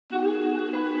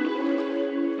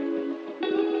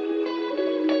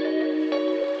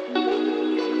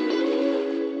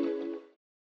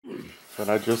but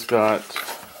I just got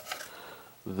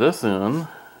this in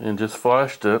and just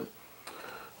flashed it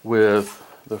with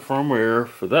the firmware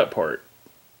for that part,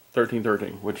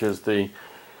 1313, which is the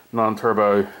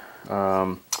non-turbo.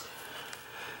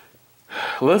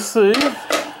 Let's see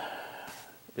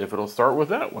if it'll start with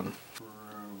that one.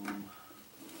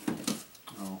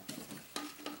 Oh.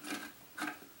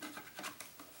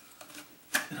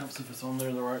 It helps if it's on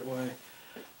there the right way.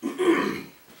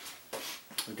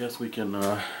 I guess we can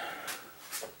get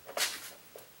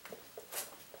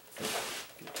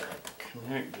that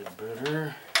connected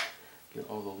better. Get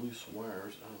all the loose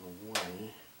wires out of the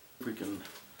way. We can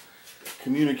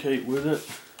communicate with it.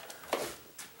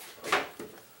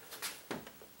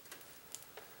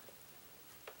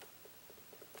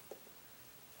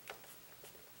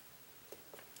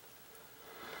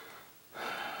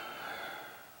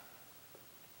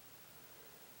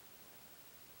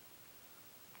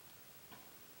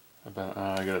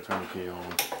 I gotta turn the key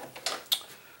on.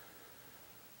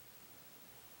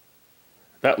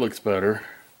 That looks better.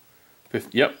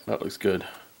 Yep, that looks good.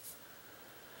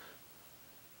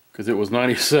 Because it was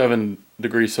 97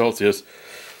 degrees Celsius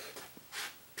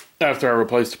after I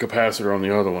replaced the capacitor on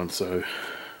the other one, so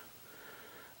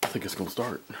I think it's gonna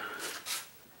start.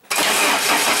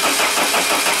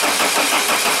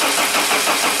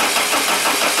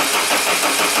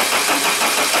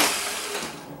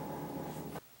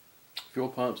 Fuel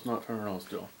pump's not turning on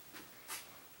still.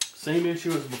 Same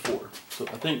issue as before. So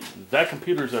I think that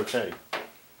computer's okay.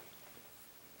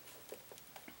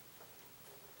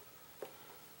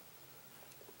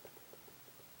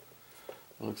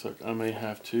 Looks like I may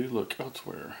have to look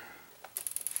elsewhere.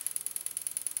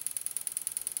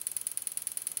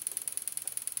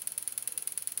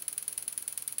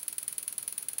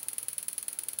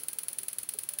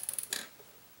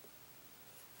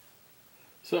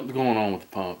 Something's going on with the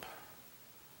pump.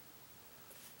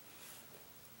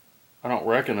 I don't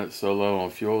reckon it's so low on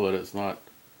fuel that it's not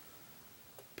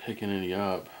picking any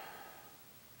up.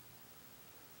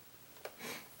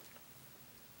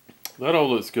 That all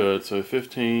looks good. So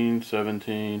 15,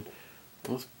 17.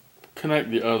 Let's connect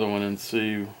the other one and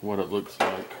see what it looks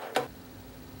like.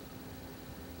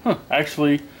 Huh,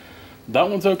 actually, that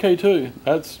one's okay too.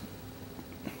 That's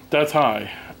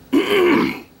high.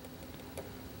 It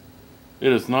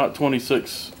is not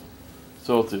 26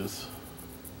 Celsius.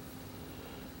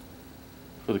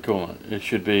 For the coolant. It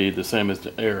should be the same as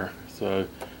the air, so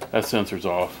that sensor's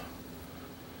off.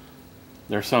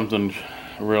 There's something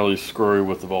really screwy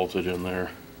with the voltage in there.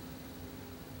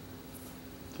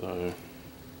 So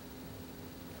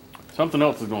something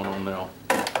else is going on now.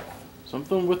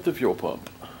 Something with the fuel pump.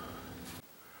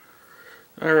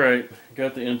 Alright,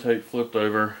 got the intake flipped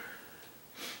over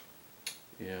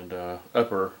and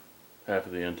upper half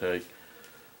of the intake.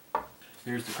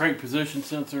 Here's the crank position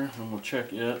sensor, and we'll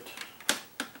check it.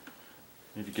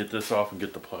 Need to get this off and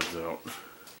get the plugs out.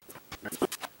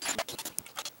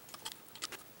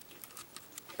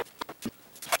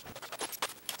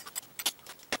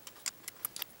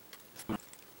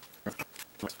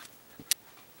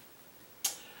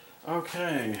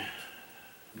 Okay,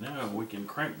 now we can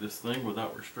crank this thing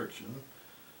without restriction.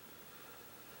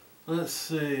 Let's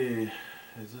see,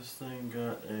 has this thing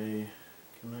got a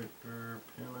connector,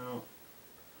 pin out,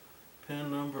 pin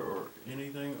number, or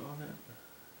anything on it?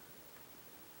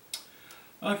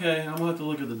 Okay, I'm gonna have to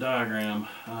look at the diagram,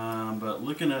 but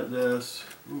looking at this,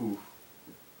 ooh,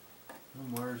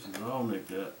 them wires is all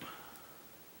nicked up.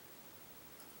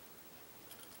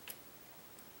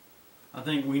 I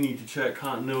think we need to check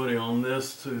continuity on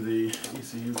this to the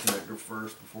ECU connector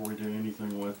first before we do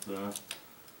anything with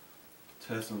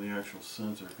testing the actual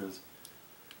sensor, because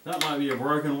that might be a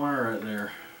broken wire right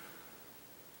there.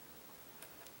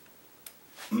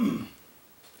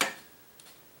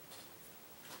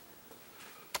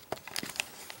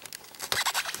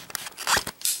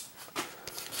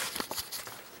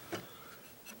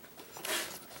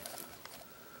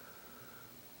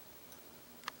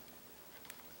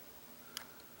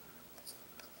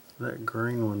 That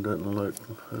green one doesn't look,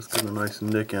 that's got a nice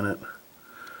nick in it.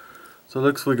 So it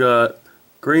looks we got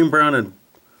green, brown, and,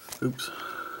 oops,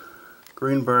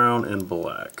 green, brown, and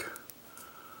black.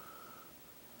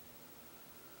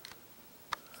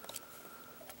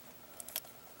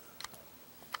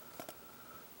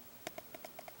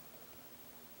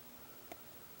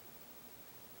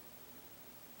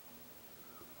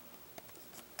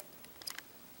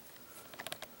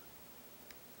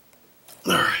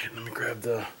 Alright, let me grab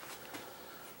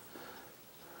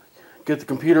get the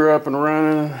computer up and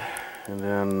running, and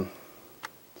then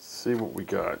see what we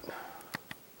got.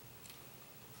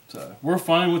 So we're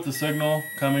fine with the signal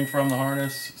coming from the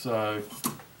harness, so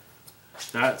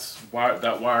that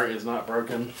wire is not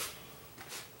broken.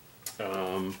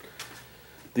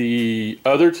 The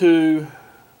other two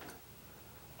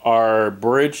are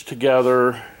bridged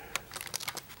together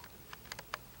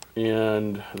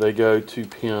and they go to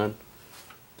pin.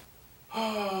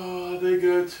 They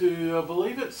go to, I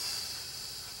believe it's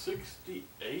 68.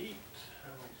 Let me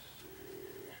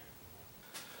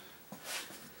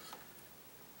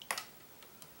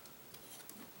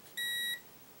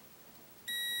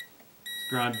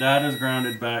see. That is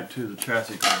grounded back to the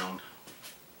chassis ground.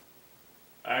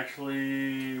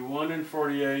 Actually, 1 in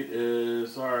 48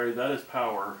 is, sorry, that is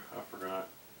power. I forgot.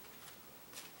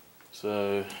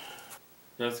 So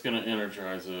that's going to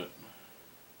energize it.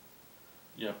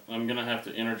 Yep, I'm going to have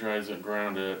to energize it,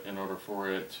 ground it, in order for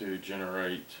it to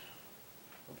generate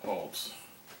a pulse.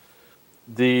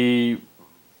 The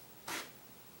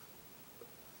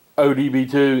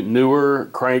ODB2 newer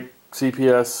crank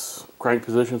CPS crank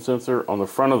position sensor on the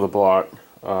front of the block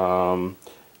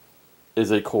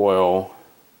is a coil,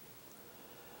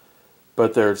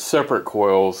 but they're separate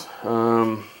coils.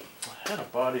 I had a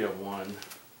body of one.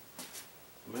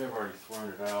 I may have already thrown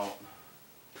it out.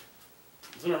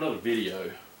 It's in another video.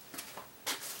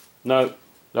 No,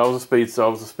 that was a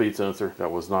speed sensor.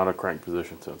 That was not a crank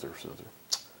position sensor.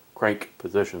 Crank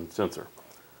position sensor.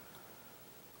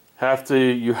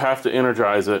 You have to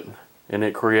energize it, and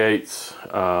it creates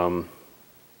a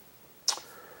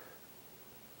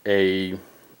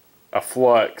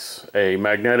flux, a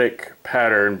magnetic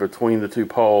pattern between the two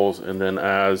poles, and then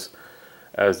as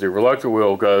the reluctor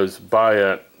wheel goes by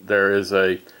it, there is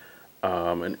an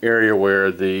area where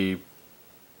the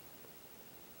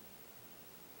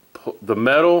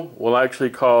metal will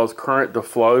actually cause current to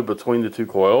flow between the two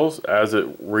coils as it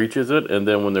reaches it, and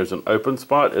then when there's an open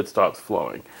spot, it stops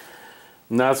flowing.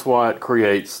 And that's what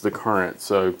creates the current.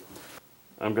 So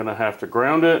I'm going to have to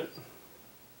ground it,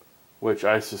 which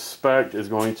I suspect is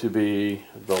going to be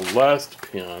the last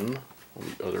pin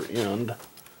on the other end.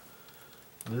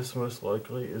 This most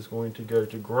likely is going to go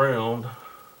to ground,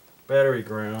 battery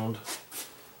ground,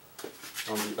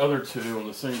 on the other two on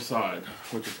the same side,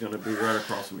 which is going to be right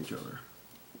across from each other.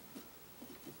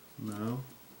 No.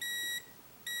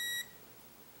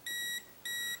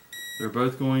 They're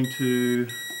both going to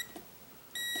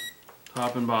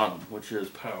top and bottom, which is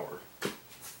power.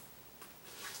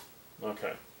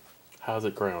 Okay. How's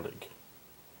it grounding?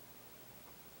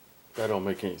 That don't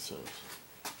make any sense.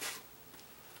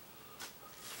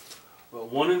 But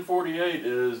 1 in 48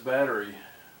 is battery.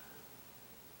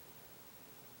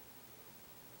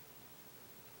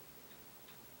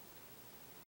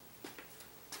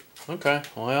 Okay,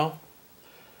 well,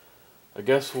 I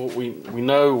guess we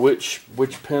know which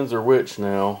pins are which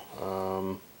now.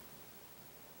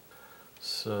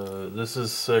 So this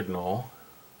is signal,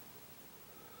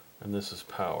 and this is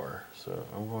power. So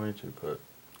I'm going to put,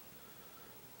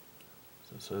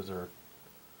 since those are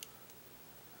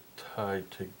tied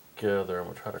together, I'm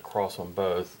going to try to cross them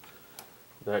both.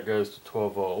 That goes to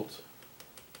 12 volts.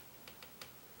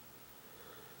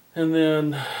 And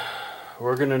then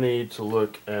we're going to need to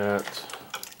look at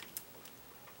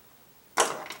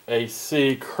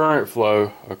AC current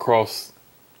flow across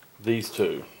these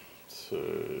two. So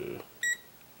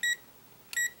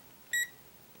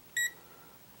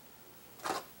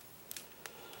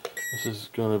this is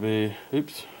going to be,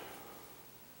 oops.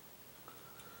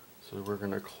 So we're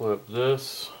going to clip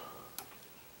this.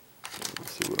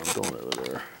 Let's see what I'm doing over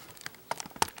there.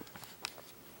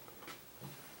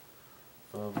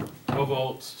 12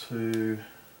 volts to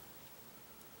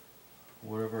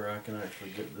whatever I can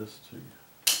actually get this to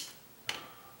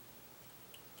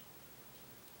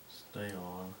stay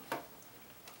on.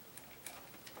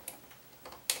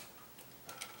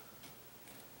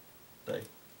 Stay.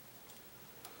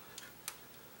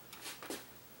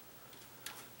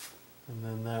 And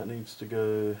then that needs to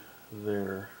go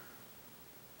there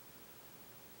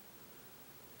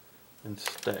and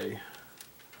stay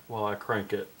while I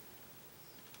crank it.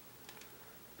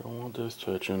 Don't want this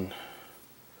touching.